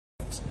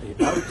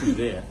out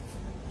there,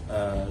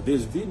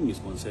 there's been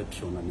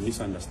misconception and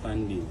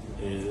misunderstanding.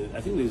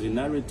 I think there's a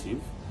narrative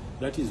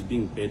that is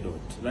being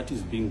peddled, that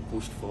is being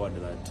pushed forward,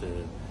 that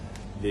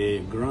the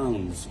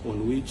grounds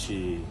on which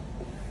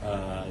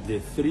the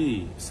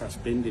 3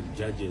 suspended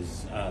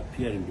judges are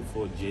appearing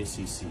before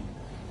JCC,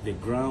 the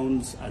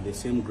grounds are the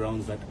same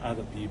grounds that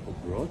other people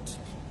brought,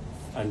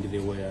 and they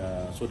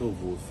were sort of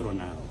thrown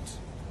out.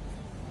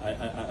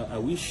 I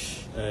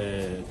wish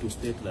to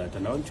state that,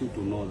 and I want you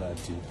to know that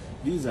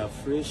these are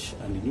fresh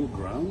and new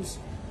grounds.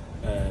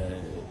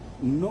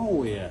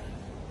 Nowhere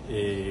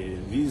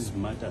these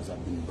matters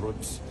have been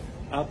brought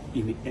up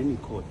in any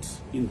court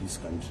in this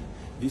country.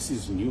 This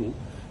is new.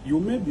 You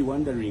may be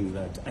wondering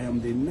that I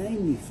am the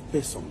 9th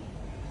person.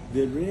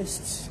 The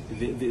rest,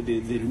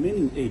 the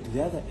remaining 8,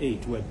 the other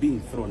 8 were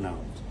being thrown out.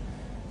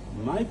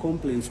 My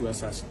complaints were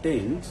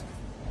sustained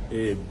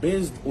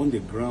based on the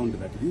ground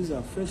that these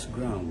are fresh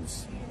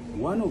grounds.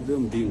 One of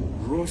them being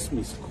gross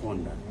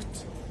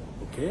misconduct.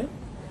 Okay?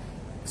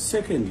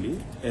 Secondly,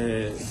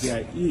 they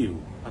are ill,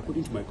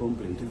 according to my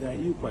complaint, they are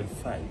ill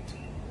qualified.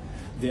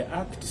 The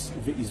Act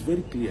is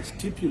very clear,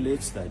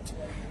 stipulates that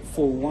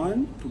for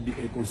one to be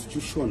a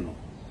constitutional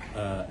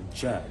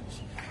judge,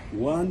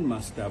 one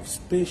must have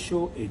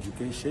special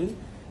education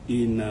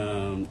in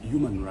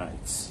human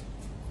rights,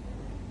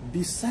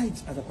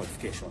 besides other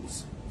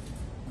qualifications.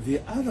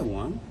 The other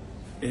one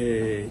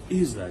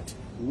is that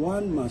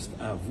one must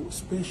have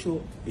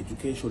special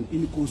education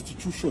in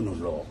constitutional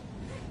law,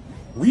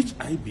 which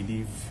I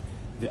believe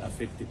the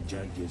affected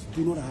judges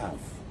do not have.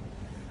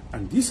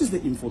 And this is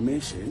the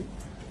information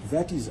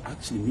that is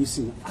actually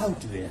missing out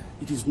there.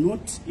 It is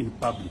not in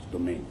public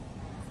domain.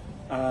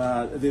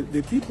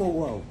 The people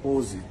who are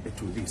opposed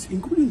to this,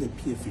 including the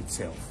PF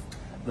itself,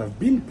 have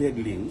been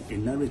peddling a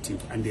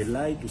narrative and a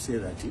lie to say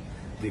that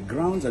the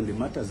grounds and the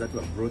matters that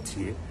were brought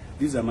here,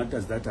 these are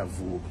matters that have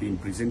been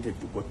presented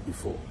to court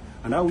before.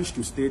 And I wish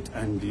to state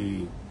and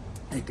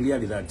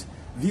clearly that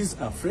these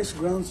are fresh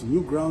grounds,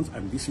 new grounds,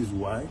 and this is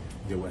why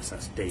they were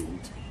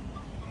sustained.